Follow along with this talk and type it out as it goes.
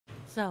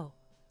So,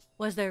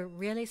 was there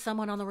really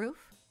someone on the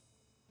roof?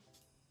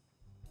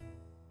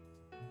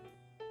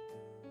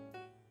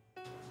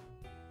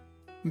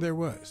 There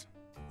was,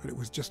 but it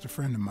was just a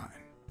friend of mine.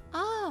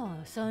 Oh,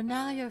 so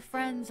now your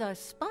friends are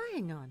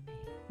spying on me.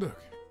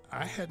 Look,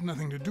 I had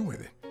nothing to do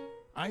with it.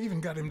 I even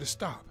got him to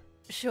stop.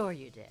 Sure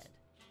you did.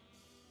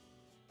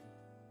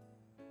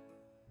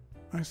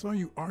 I saw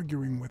you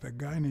arguing with a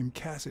guy named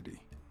Cassidy.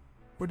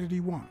 What did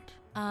he want?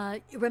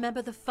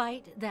 Remember the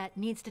fight that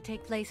needs to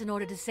take place in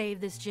order to save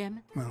this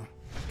gym? Well,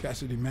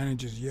 Cassidy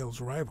manages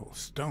Yale's rival,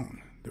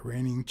 Stone, the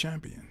reigning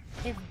champion.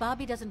 If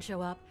Bobby doesn't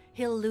show up,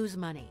 he'll lose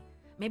money.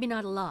 Maybe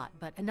not a lot,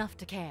 but enough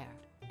to care.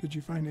 Did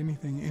you find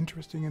anything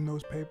interesting in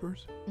those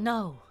papers?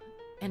 No.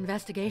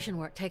 Investigation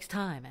work takes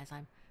time, as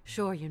I'm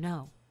sure you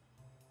know.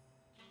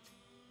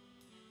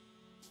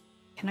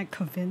 Can I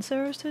convince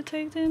her to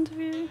take the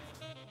interview?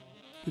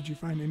 Did you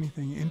find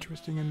anything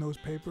interesting in those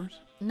papers?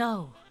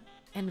 No.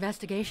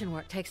 Investigation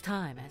work takes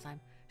time, as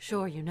I'm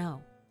sure you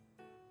know.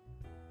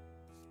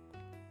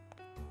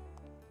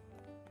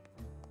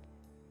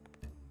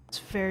 It's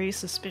very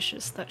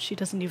suspicious that she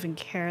doesn't even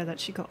care that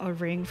she got a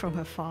ring from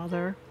her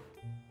father.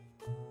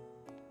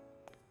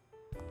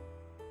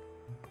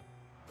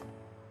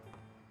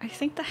 I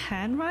think the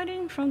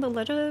handwriting from the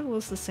letter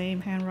was the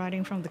same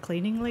handwriting from the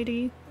cleaning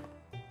lady.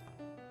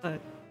 But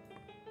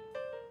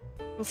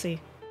we'll see.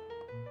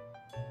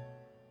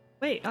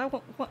 Wait,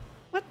 what?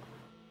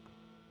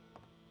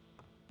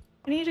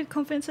 I need to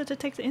convince her to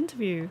take the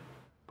interview.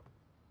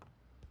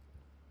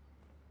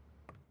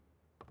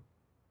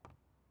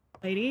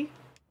 Lady?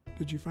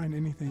 Did you find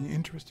anything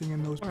interesting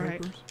in those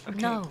Alright. papers? Okay.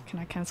 No. Can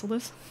I cancel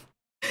this?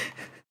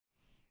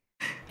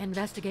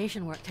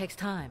 Investigation work takes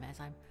time, as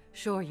I'm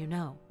sure you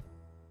know.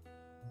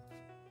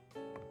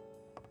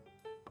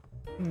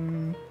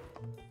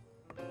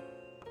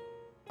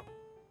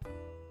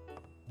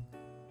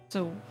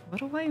 So, what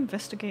do I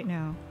investigate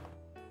now?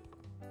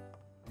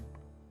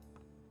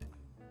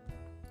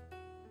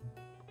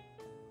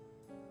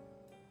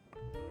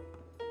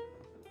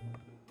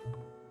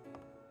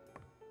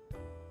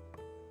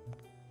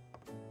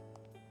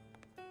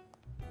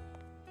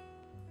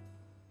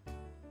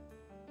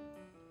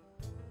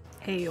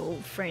 Hey,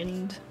 old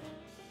friend.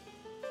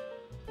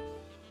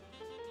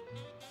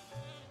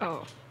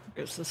 Oh, I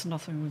guess there's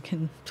nothing we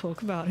can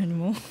talk about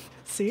anymore.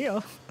 See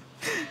ya.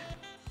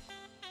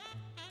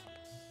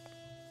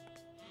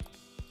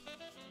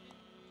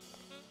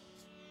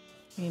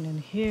 In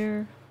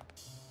here.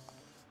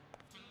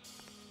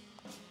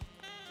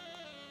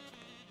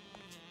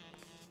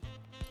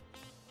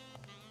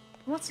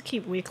 Wants to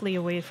keep weekly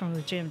away from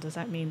the gym. Does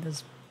that mean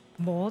there's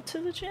more to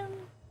the gym?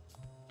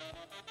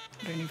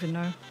 I don't even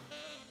know.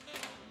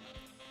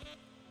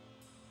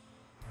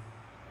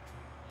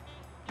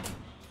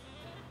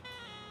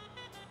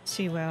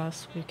 See where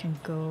else we can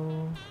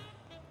go.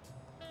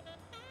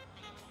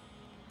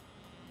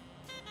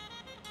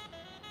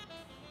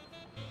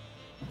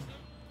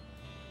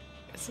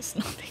 There's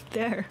nothing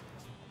there.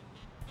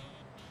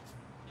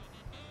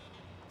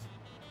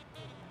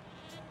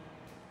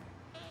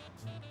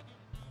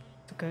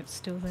 The goat's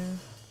still there.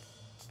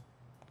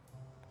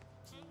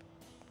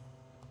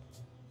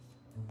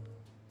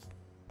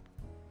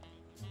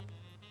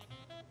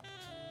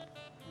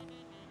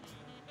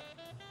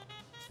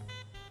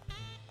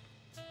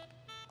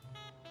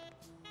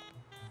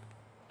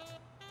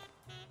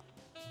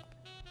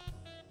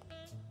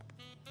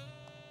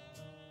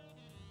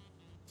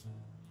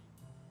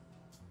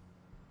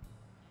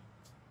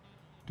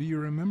 Do you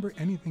remember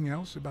anything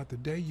else about the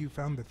day you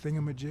found the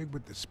thingamajig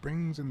with the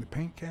springs and the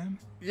paint can?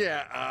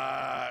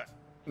 Yeah,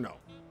 no.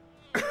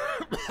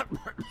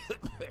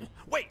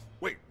 Wait,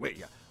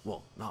 yeah.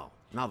 Well, no,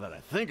 now that I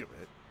think of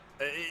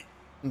it,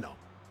 no.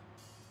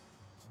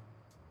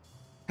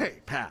 Hey,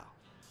 pal,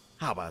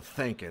 how about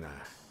thanking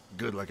a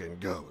good-looking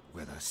goat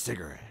with a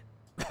cigarette?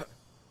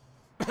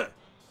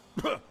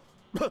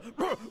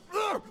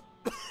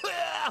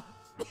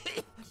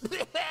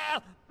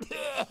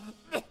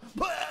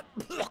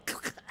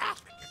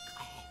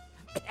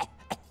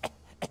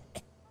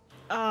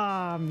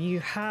 You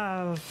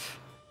have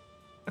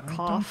a cough.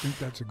 I don't think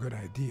that's a good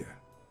idea.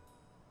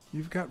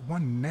 You've got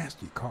one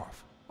nasty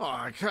cough.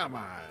 Oh, come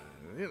on.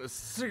 You know,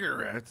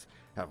 cigarettes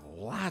have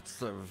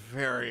lots of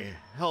very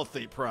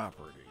healthy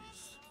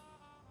properties.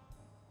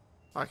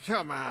 Oh,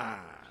 come on.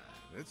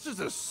 It's just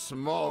a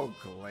smoke,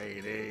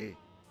 lady.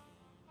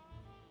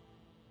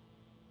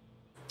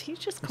 Did you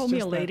just call me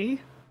a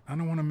lady? I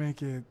don't want to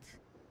make it...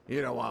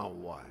 You don't want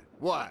what?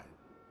 What?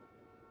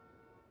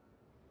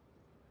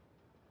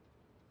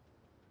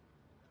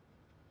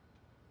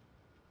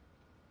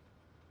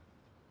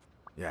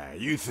 Yeah,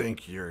 you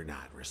think you're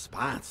not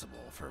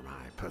responsible for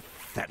my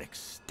pathetic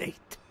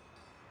state?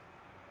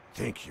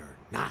 Think you're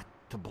not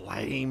to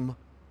blame?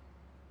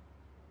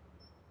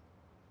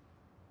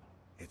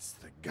 It's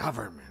the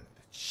government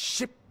that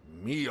shipped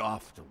me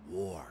off to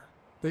war.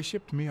 They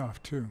shipped me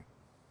off too.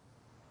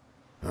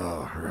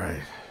 Oh,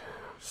 right.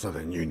 So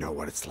then you know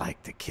what it's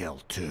like to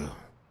kill too.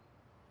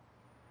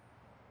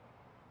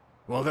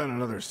 Well, then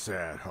another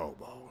sad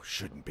hobo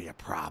shouldn't be a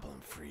problem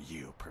for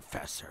you,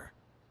 Professor.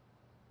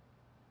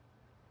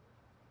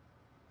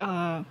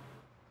 I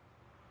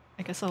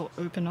guess I'll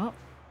open up.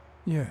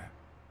 Yeah,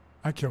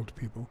 I killed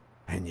people.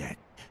 And yet,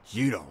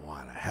 you don't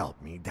want to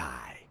help me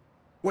die.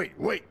 Wait,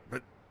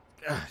 but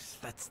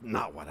that's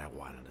not what I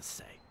wanted to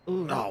say.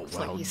 Ooh, Oh, looks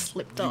like well, he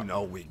slipped you up.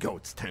 know we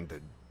goats tend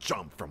to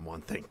jump from one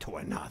thing to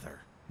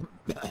another.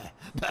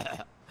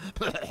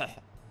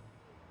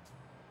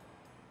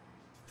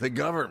 The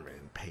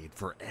government paid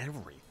for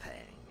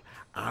everything.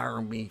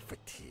 Army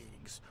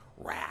fatigues,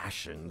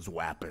 rations,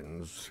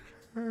 weapons,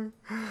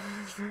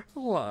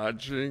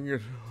 lodging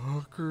at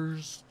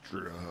hookers,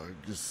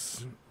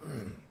 drugs.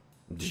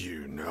 Do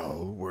you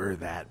know where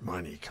that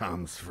money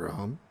comes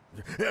from?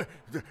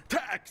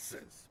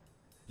 Taxes!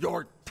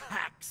 Your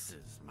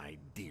taxes, my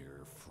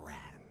dear friend.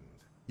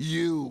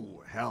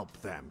 You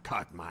help them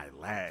cut my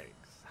legs.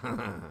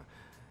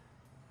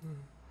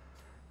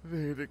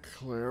 They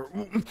declare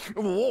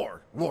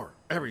war.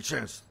 Every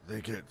chance they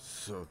get,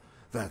 so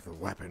that the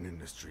weapon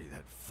industry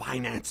that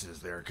finances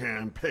their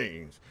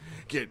campaigns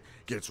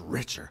gets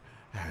richer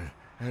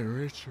and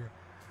richer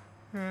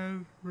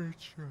and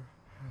richer.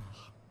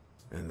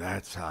 And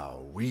that's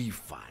how we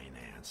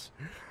finance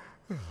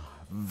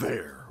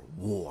their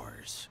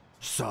wars.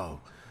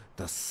 So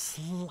the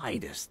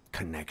slightest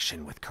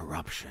connection with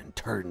corruption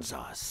turns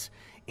us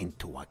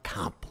into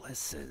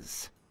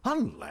accomplices.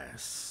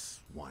 Unless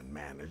one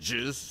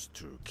manages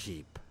to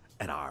keep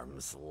at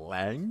arm's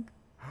length.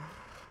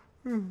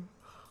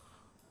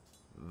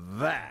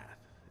 That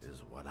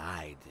is what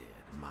I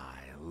did, my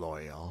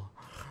loyal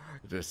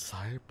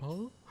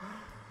disciple,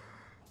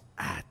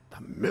 at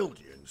the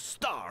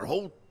Million-Star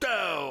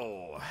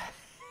Hotel.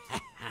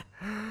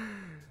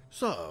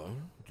 So,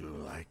 do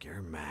like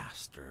your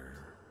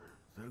master,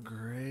 the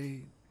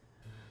great.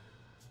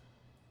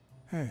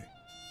 Hey,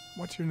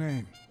 what's your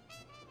name?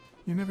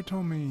 You never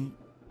told me.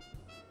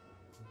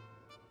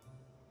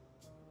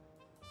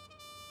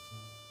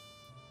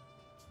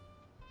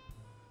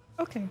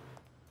 Okay.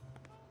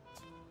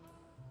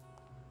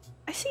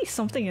 I see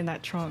something in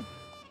that trunk.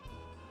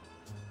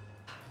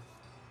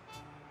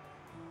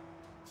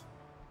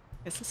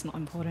 Guess it's not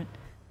important.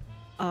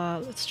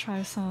 Let's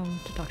try some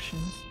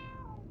deductions.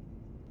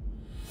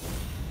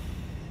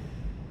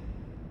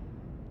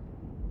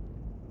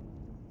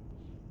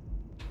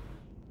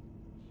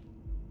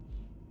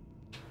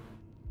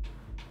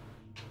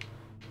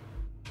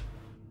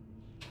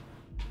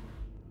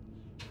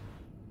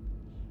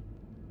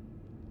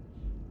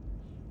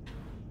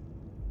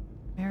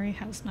 Mary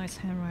has nice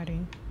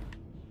handwriting.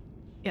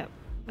 Yep,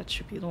 that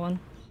should be the one.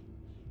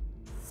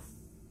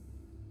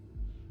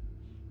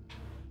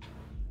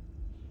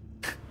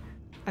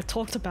 I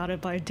talked about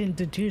it, but I didn't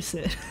deduce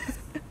it.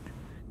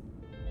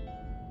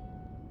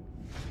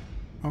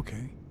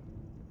 Okay.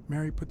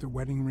 Mary put the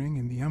wedding ring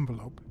in the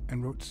envelope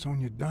and wrote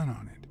Sonia Dunn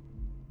on it.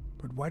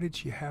 But why did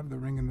she have the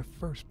ring in the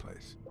first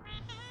place?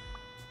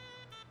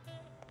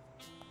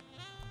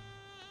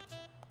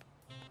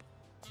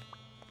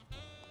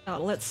 Now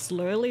let's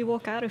slowly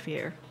walk out of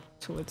here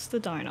towards the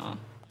diner.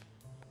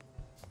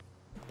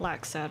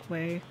 Blacksad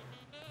way.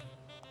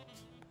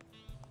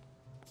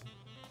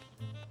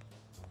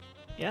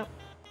 Yep,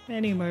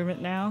 any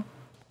moment now.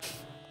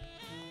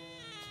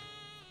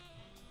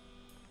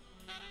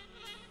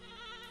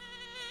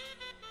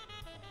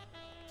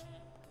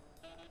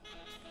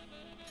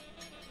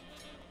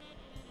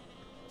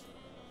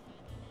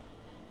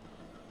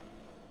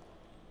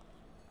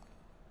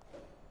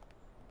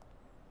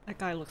 That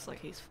guy looks like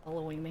he's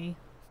following me.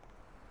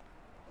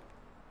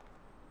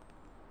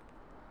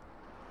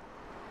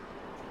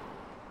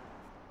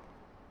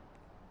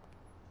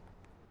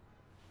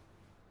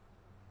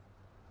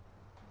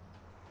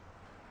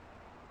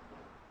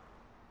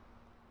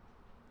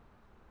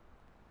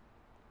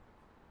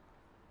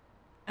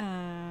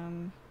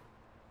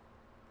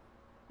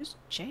 Who's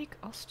Jake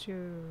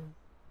Osteo?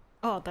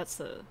 Oh, that's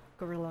the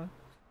gorilla.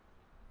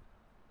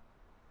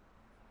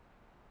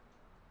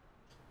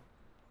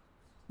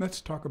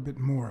 Let's talk a bit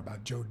more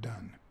about Joe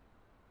Dunn.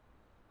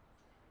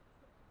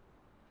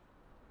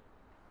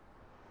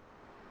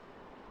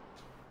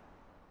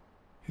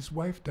 His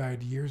wife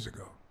died years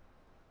ago.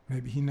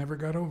 Maybe he never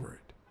got over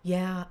it.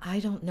 Yeah, I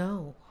don't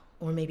know.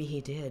 Or maybe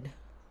he did.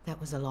 That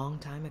was a long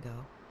time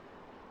ago.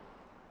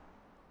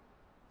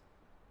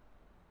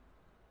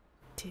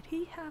 Did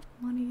he have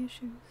money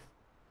issues?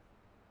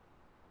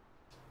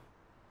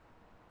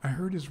 I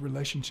heard his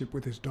relationship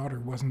with his daughter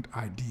wasn't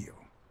ideal.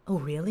 Oh,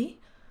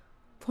 really?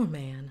 Poor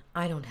man.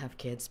 I don't have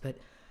kids, but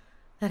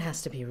that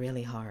has to be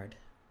really hard.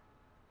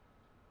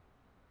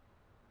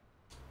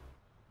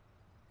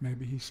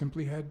 Maybe he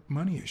simply had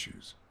money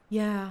issues.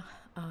 Yeah,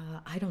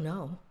 I don't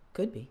know.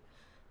 Could be.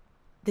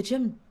 The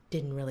gym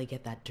didn't really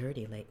get that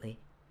dirty lately.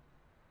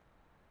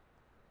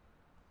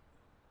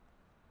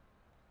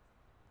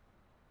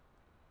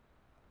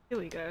 Here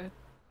we go.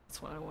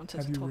 That's what I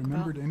wanted to talk Have about. you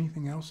remembered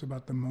anything else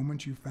about the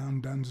moment you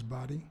found Dunn's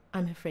body?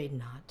 I'm afraid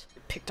not.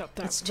 Picked up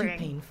that It's too ring.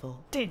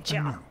 painful. Did I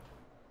ya? know.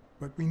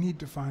 But we need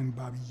to find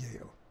Bobby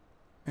Yale.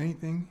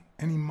 Anything,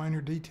 any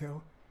minor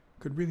detail,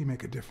 could really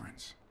make a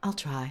difference. I'll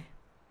try.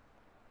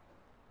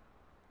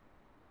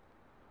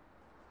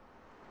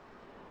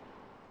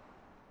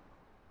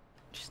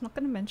 She's not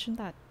gonna mention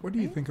that. What do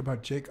you think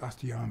about Jake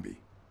Ostiambi?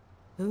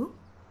 Who?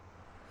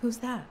 Who's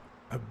that?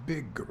 A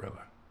big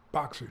gorilla.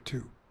 Boxer,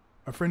 too.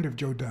 A friend of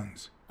Joe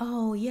Dunn's.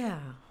 Oh, yeah.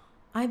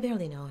 I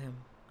barely know him.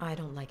 I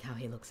don't like how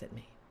he looks at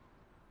me.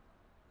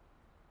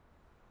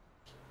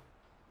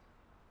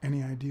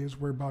 Any ideas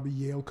where Bobby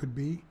Yale could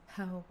be?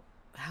 How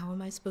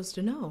am I supposed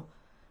to know?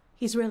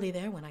 He's rarely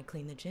there when I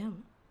clean the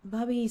gym.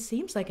 Bobby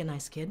seems like a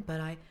nice kid, but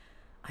I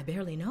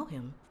barely know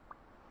him.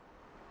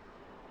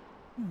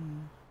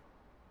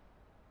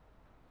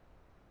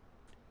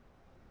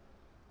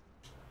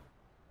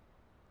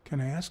 Can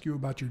I ask you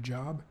about your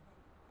job?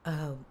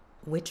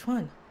 Which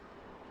one?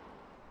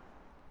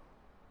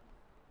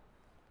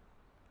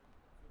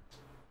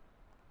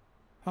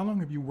 How long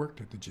have you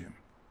worked at the gym?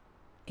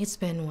 It's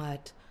been,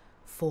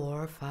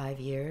 4 or 5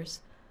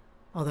 years?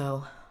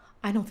 Although,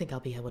 I don't think I'll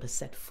be able to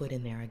set foot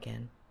in there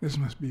again. This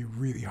must be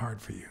really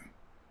hard for you.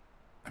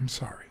 I'm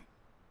sorry.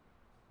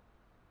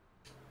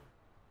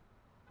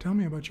 Tell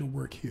me about your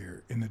work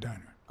here in the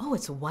diner. Oh,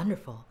 it's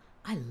wonderful.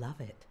 I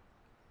love it.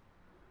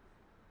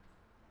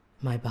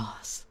 My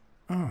boss.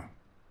 Oh,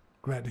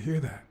 glad to hear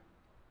that.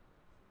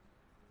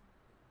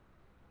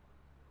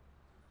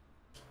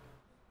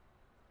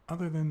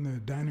 Other than the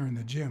diner and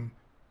the gym,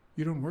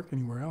 you don't work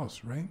anywhere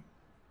else, right?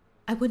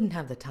 I wouldn't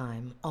have the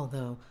time,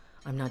 although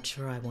I'm not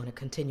sure I want to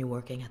continue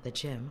working at the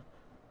gym.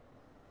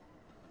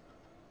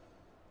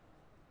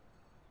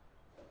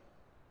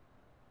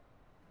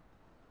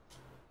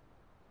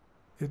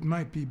 It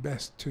might be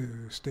best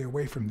to stay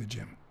away from the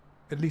gym,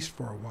 at least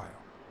for a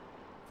while,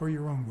 for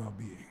your own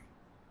well-being.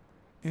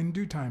 In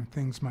due time,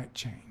 things might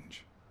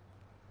change.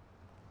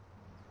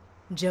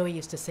 Joey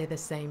used to say the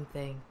same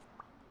thing.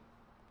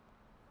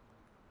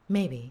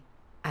 Maybe.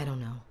 I don't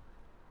know.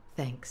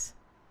 Thanks.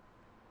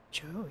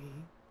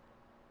 Joey?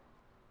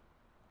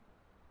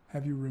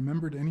 Have you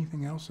remembered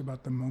anything else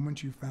about the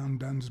moment you found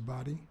Dunn's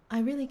body? I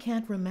really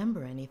can't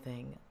remember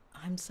anything.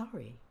 I'm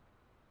sorry.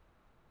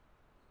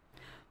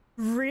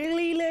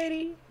 Really,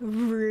 lady?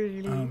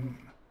 Really?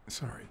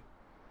 Sorry.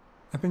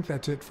 I think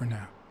that's it for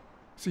now.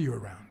 See you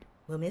around.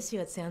 We'll miss you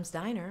at Sam's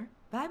Diner.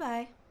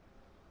 Bye-bye.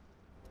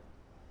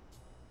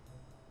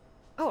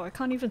 Oh, I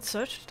can't even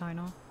search the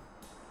diner.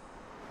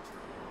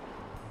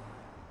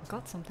 I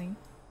got something.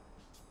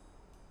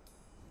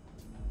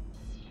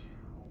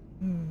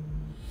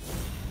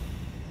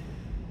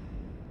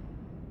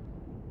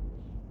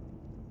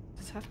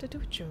 Does it have to do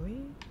with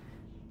Joey?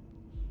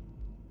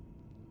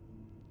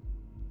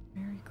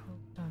 Very cool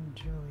done,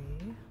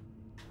 Joey.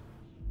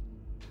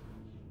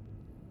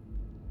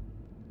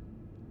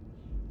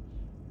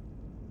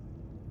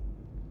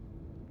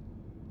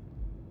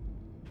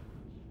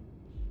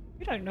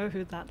 You don't know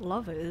who that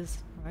lover is,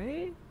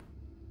 right?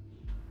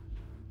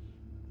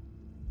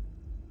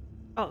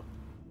 Oh.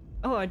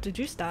 Oh, I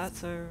deduced that,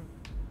 so...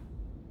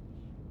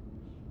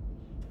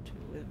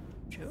 With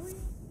Joey?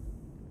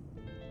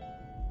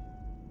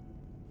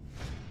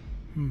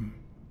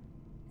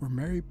 Were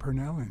Mary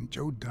Purnell and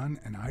Joe Dunn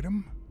an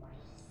item?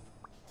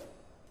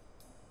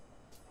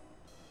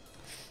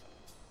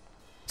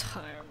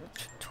 Time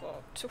to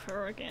talk to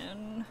her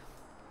again.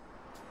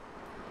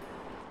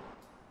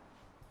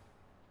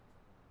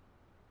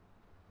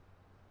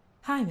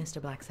 Hi,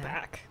 Mr. Blacksad.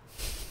 Back.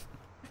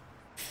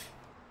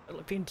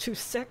 It'll be in 2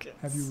 seconds.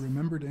 Have you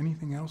remembered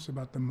anything else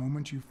about the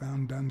moment you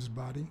found Dunn's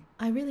body?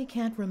 I really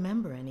can't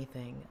remember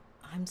anything.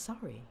 I'm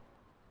sorry.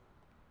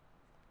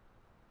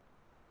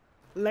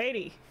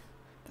 Lady,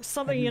 there's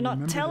something Have you you're not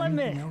remembered telling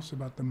anything me. else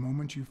about the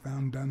moment you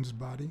found Dunn's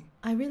body?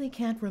 I really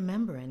can't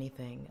remember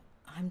anything.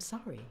 I'm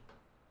sorry.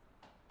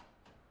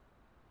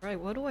 Right,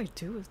 what do I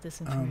do with this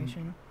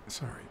information?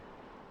 Sorry.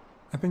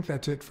 I think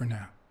that's it for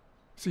now.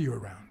 See you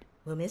around.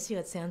 We'll miss you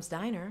at Sam's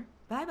Diner.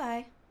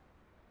 Bye-bye.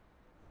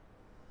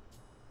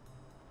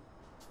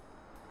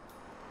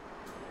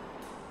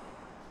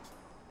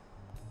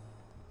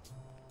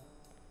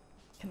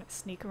 Can I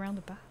sneak around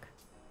the back?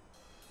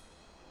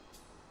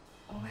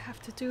 All I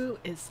have to do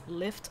is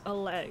lift a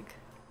leg.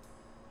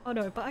 Oh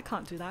no, but I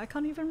can't do that. I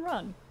can't even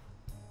run.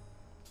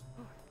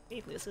 Oh,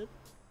 hey, lizard.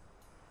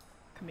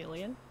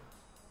 Chameleon.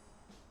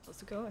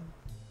 How's it going?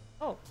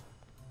 Oh,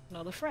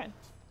 another friend.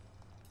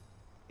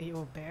 Are you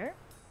a bear?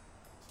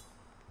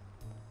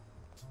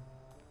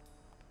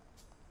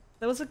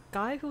 There was a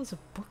guy who was a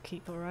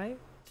bookkeeper, right?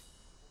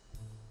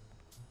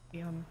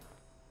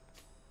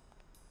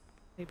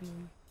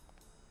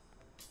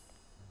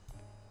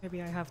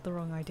 Maybe I have the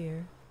wrong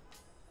idea.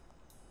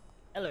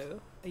 Hello,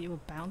 are you a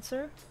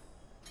bouncer?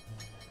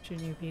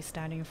 Shouldn't you be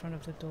standing in front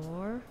of the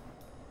door?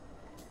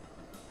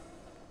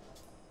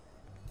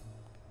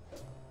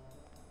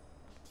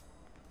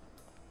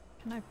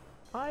 Can I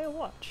buy a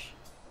watch?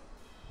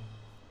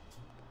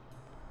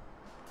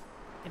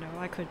 You know,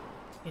 I could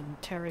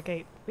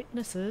interrogate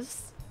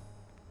witnesses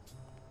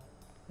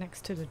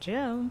next to the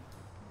gym.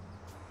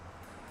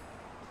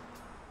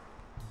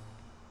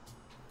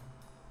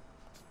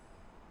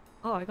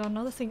 Oh, I got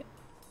another thing.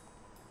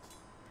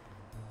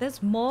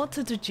 There's more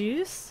to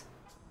deduce?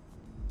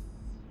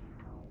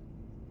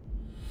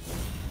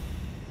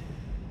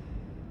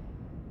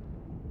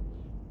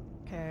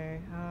 Okay,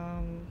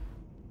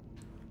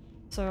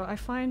 so I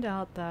find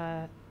out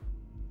that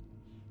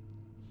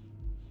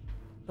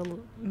the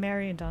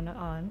Mary done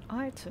an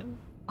item.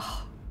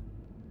 Oh.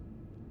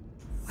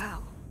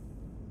 Wow.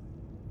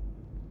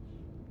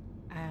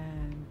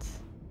 And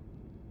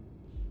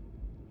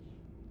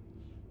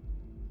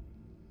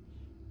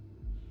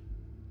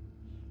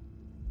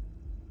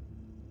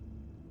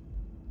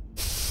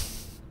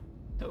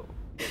no.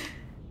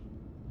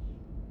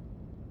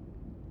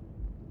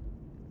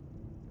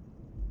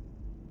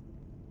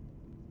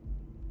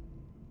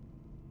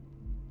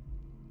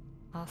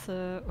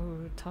 Arthur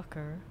O.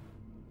 Tucker.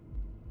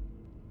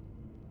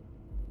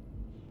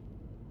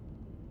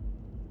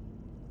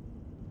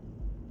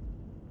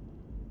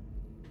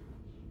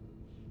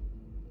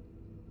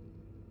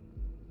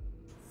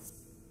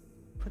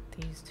 Put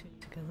these two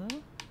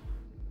together.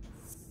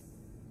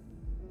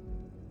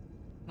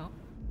 No.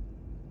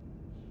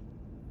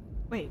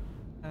 Wait,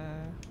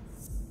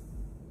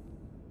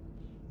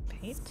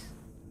 paint?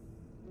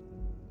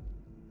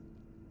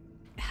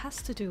 It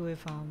has to do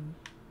with,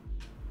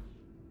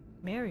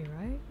 Mary,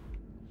 right?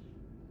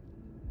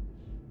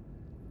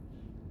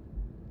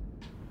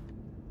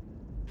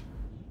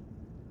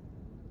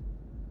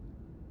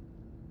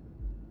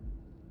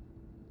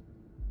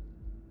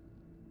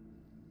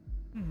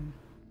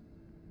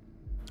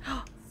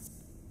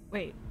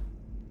 Wait.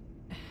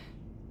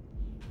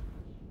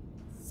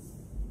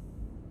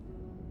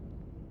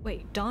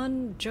 Wait,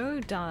 Joe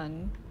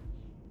Dunn.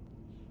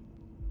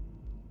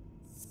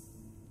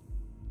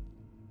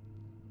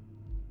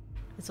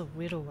 Is a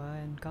widower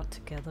and got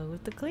together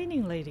with the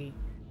cleaning lady.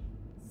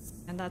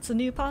 And that's a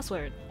new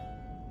password.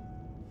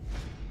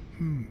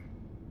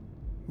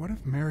 What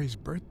if Mary's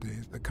birthday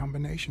is the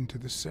combination to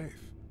the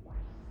safe?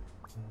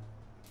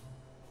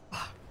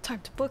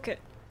 Time to book it.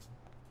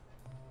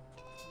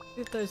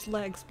 With those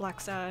legs,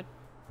 Blacksad.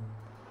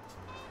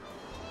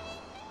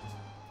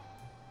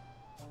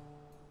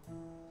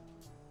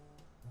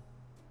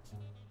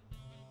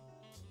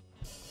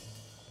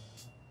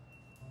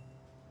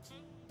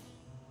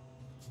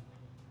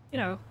 You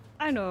know,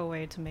 I know a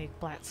way to make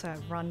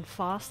Blacksad run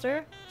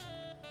faster.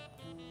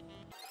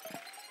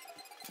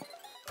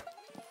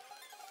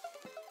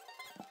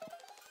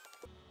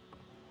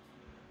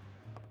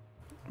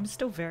 I'm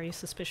still very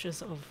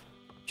suspicious of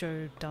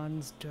Joe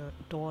Dunn's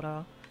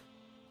daughter.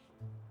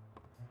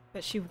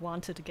 But she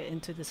wanted to get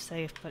into the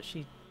safe, but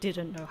she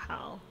didn't know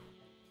how.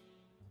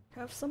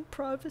 Have some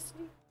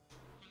privacy.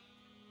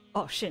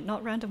 Oh shit,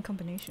 not random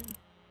combination.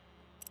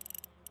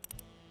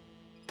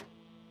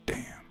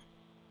 Damn.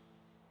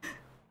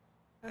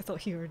 I thought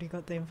he already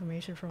got the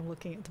information from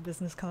looking at the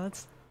business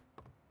cards.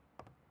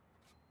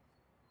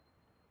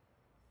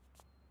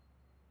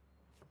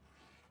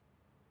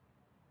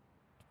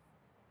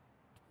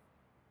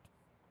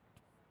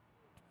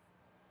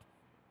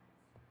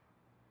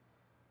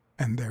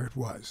 And there it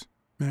was,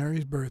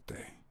 Mary's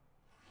birthday,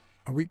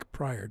 a week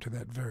prior to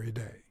that very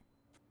day.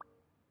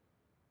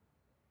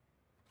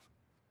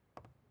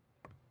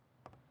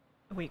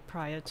 A week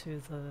prior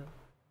to the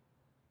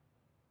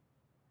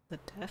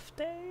death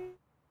day?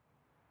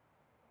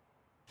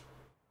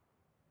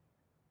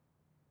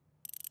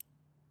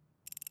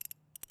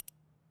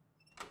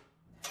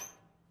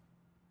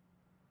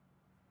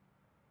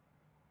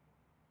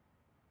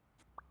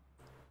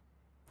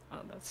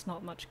 Oh, that's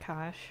not much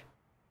cash.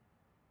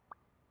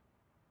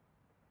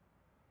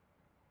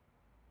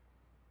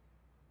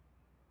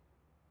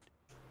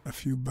 A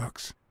few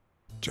bucks.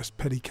 Just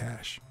petty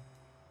cash.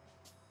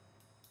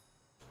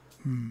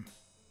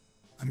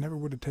 I never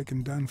would have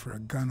taken Dunn for a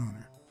gun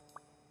owner.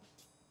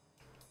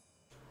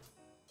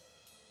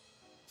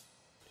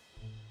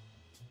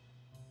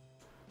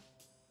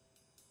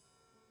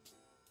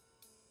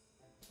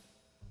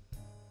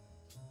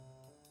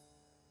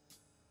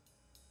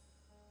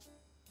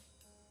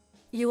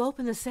 You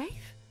open the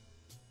safe?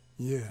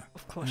 Yeah.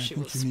 Of course and she I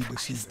think was you need to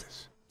see surprised.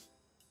 this.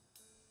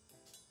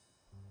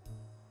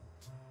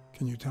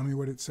 Can you tell me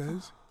what it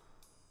says?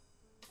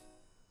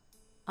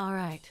 All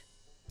right.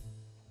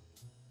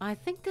 I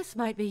think this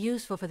might be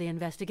useful for the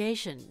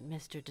investigation,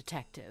 Mr.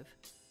 Detective.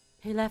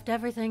 He left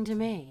everything to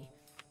me,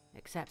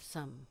 except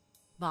some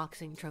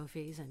boxing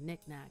trophies and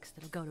knickknacks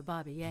that'll go to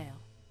Bobby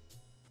Yale.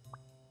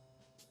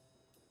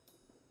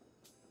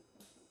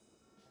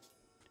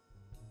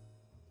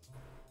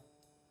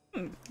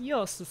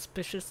 You're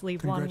suspiciously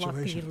one lucky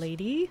Congratulations.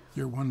 lady.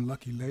 You're one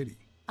lucky lady.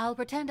 I'll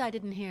pretend I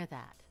didn't hear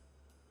that.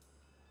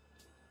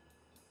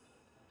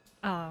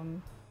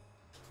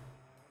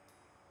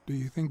 Do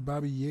you think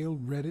Bobby Yale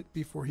read it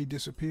before he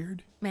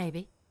disappeared?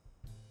 Maybe.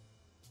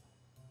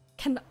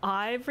 Can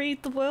I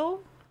read the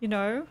will? You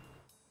know?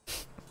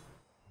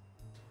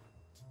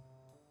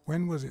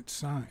 When was it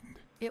signed?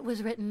 It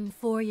was written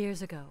 4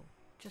 years ago,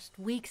 just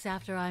weeks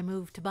after I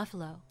moved to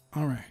Buffalo.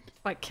 All right.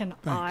 Like, can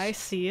Thanks. I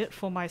see it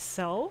for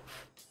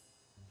myself?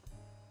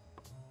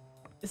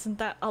 Isn't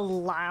that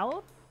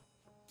allowed?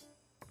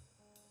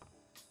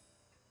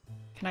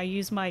 Can I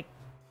use my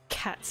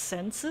cat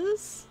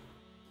senses?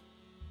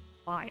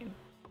 Fine.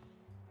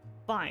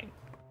 Fine.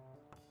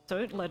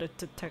 Don't let a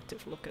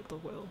detective look at the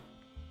will.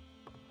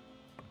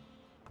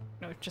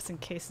 No, just in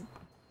case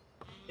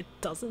it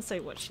doesn't say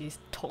what she's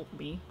told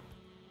me.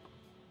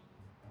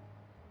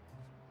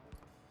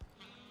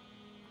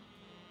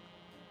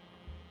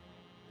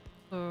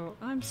 So,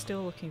 I'm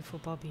still looking for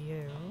Bobby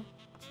Yale.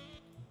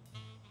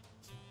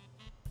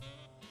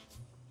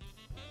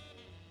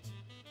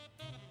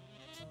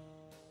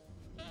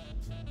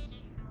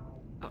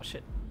 Oh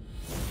shit.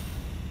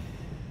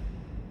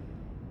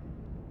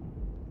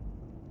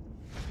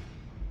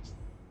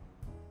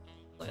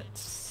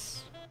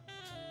 Let's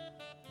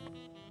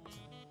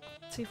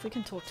see if we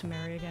can talk to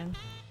Mary again.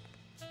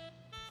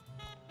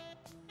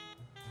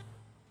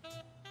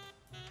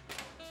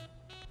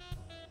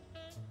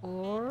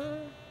 Or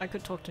I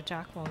could talk to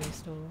Jack while he's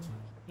still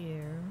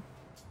here.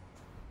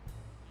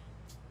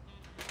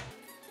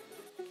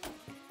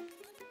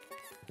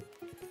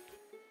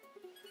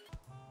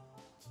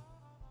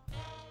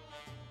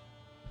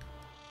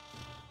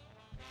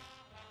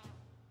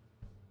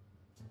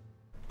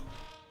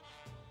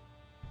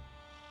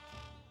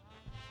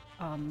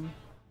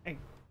 I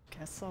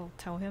guess I'll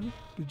tell him.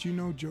 Did you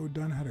know Joe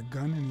Dunn had a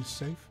gun in his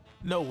safe?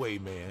 No way,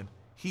 man.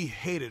 He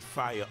hated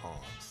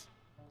firearms.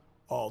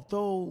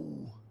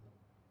 Although,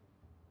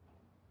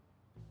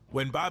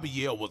 when Bobby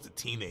Yale was a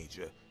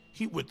teenager,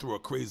 he went through a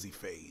crazy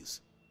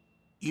phase.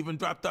 Even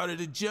dropped out of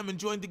the gym and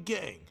joined the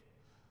gang.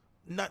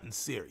 Nothing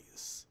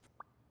serious.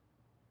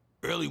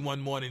 Early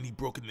one morning, he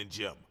broke in the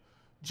gym.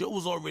 Joe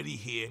was already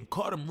here and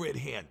caught him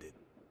red-handed.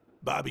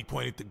 Bobby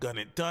pointed the gun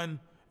at Dunn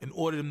and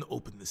ordered him to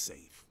open the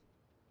safe.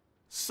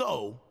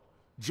 So,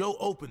 Joe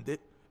opened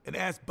it and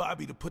asked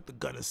Bobby to put the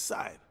gun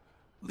aside,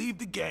 leave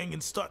the gang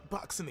and start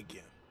boxing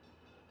again.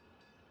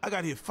 I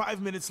got here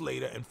 5 minutes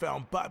later and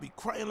found Bobby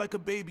crying like a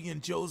baby in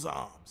Joe's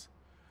arms.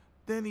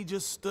 Then he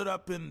just stood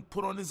up and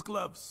put on his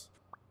gloves.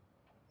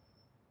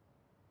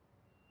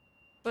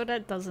 But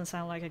that doesn't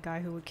sound like a guy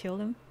who would kill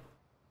him.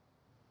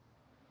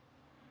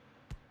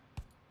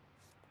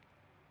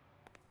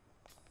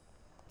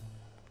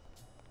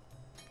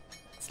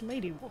 This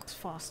lady walks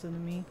faster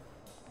than me.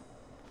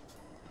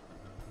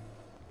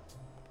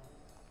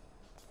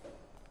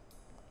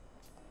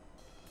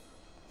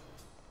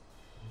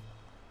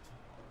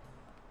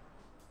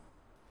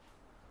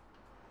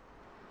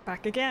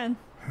 Back again.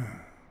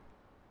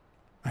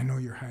 I know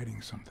you're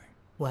hiding something.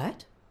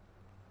 What?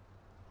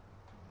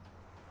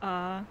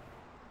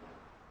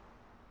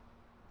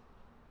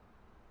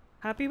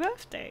 Happy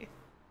birthday.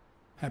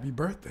 Happy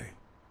birthday.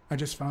 I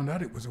just found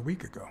out it was a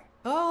week ago.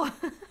 Oh,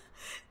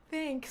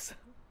 thanks.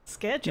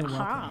 Scared you, You're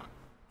huh? welcome.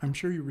 I'm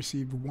sure you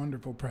received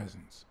wonderful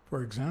presents.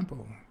 For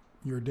example,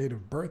 your date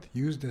of birth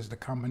used as the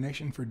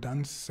combination for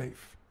Dunn's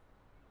safe.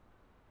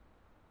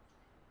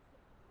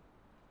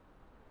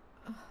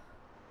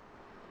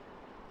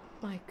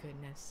 My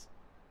goodness.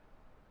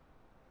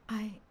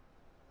 I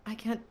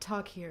can't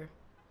talk here.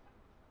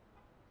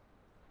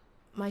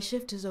 My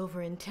shift is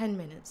over in 10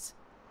 minutes.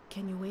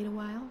 Can you wait a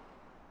while?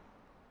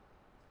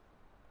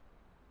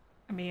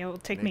 I mean, it'll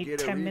take me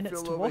 10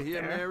 minutes to walk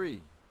here, there.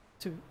 Mary.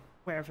 To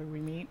wherever we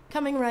meet.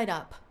 Coming right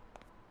up.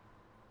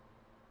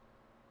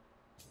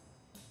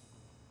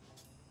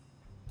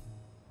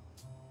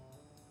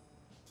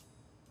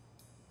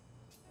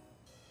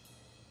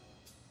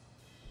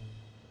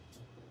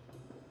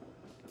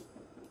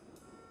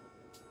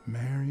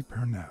 Mary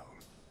Purnell,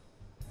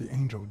 the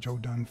angel Joe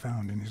Dunn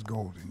found in his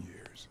golden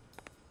years.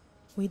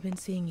 We'd been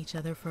seeing each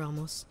other for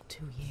almost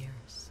 2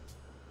 years.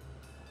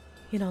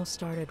 It all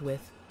started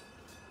with,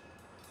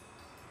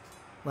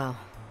 well,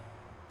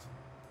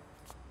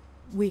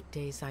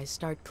 weekdays I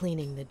start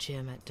cleaning the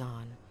gym at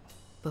dawn,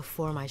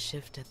 before my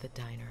shift at the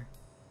diner.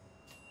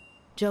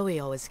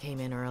 Joey always came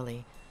in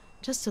early,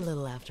 just a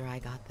little after I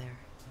got there.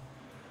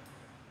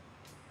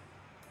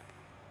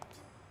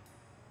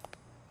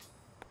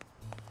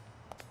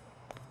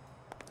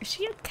 Is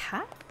she a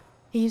cat?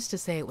 He used to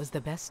say it was the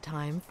best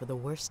time for the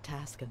worst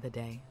task of the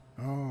day.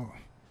 Oh,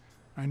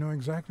 I know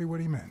exactly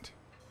what he meant.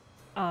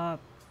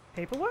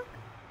 Paperwork?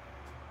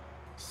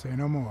 Say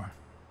no more.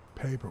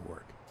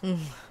 Paperwork.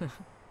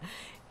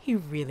 He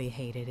really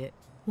hated it.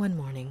 One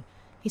morning,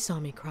 he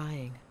saw me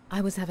crying. I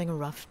was having a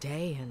rough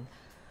day and...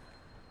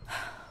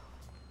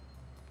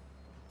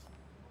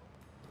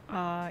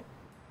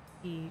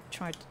 He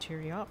tried to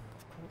cheer you up,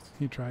 of course.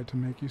 He tried to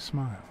make you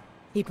smile.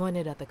 He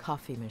pointed at the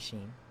coffee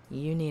machine.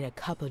 You need a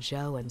cup of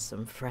joe and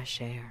some fresh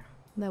air.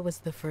 That was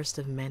the first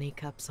of many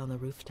cups on the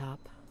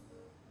rooftop.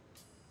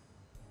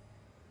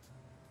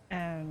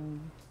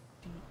 And...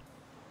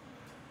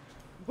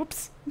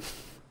 Whoops.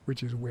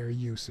 Which is where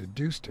you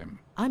seduced him.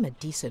 I'm a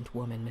decent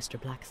woman, Mr.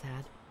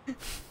 Blacksad.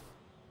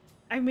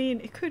 I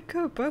mean, it could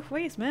go both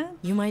ways, man.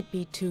 You might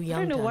be too I young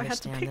don't know to why I had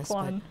to understand pick this,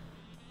 one.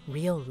 but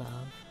real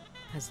love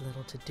has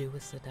little to do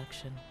with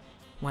seduction.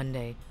 One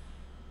day,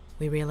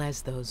 we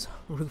realized those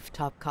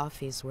rooftop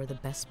coffees were the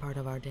best part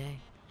of our day.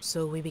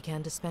 So we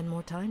began to spend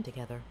more time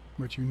together.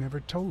 But you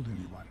never told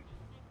anyone.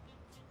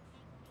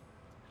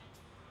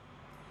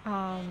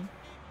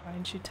 Why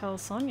didn't you tell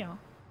Sonia?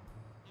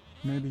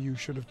 Maybe you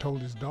should have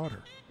told his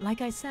daughter.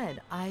 Like I said,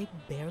 I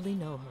barely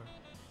know her.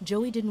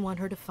 Joey didn't want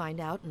her to find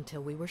out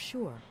until we were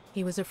sure.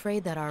 He was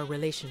afraid that our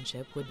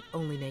relationship would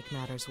only make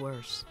matters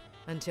worse.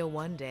 Until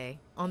one day,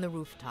 on the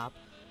rooftop,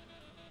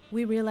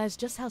 we realized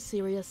just how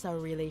serious our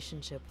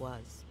relationship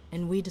was,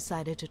 and we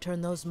decided to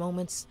turn those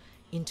moments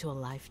into a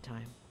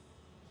lifetime.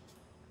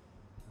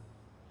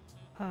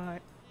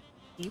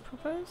 He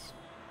proposed?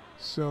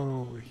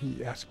 So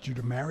he asked you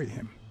to marry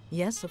him.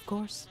 Yes, of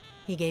course.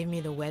 He gave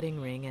me the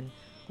wedding ring, and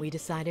we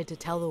decided to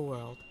tell the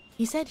world.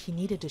 He said he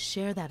needed to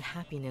share that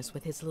happiness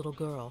with his little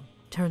girl.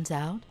 Turns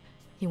out,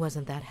 he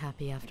wasn't that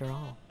happy after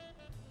all.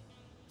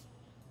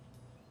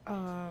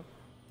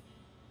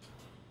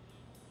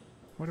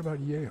 What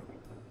about Yale?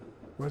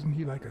 Wasn't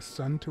he like a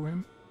son to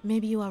him?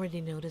 Maybe you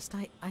already noticed,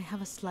 I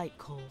have a slight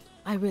cold.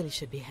 I really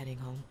should be heading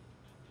home.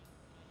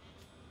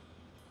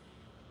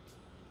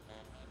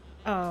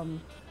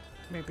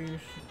 Maybe you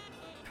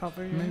should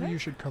cover your Maybe neck? you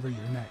should cover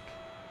your neck.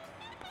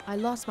 I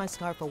lost my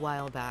scarf a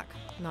while back,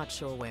 not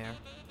sure where.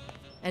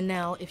 And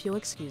now, if you'll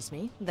excuse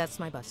me, that's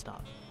my bus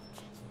stop.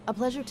 A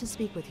pleasure to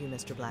speak with you,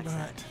 Mr.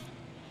 Blacksad. But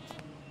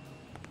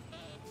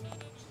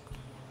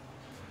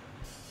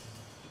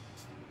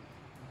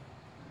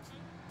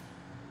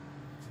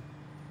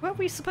Weren't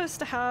we supposed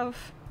to have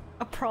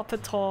a proper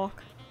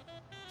talk?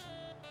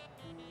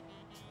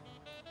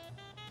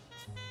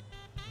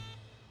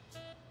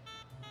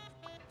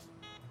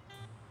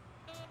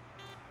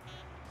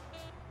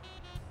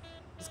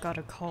 She's got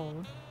a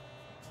cold.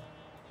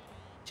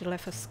 She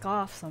left her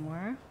scarf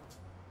somewhere.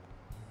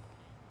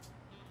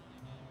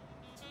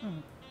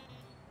 Did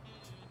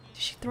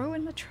she throw it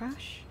in the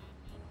trash?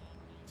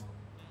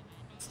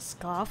 Is a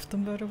scarf the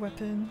murder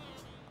weapon?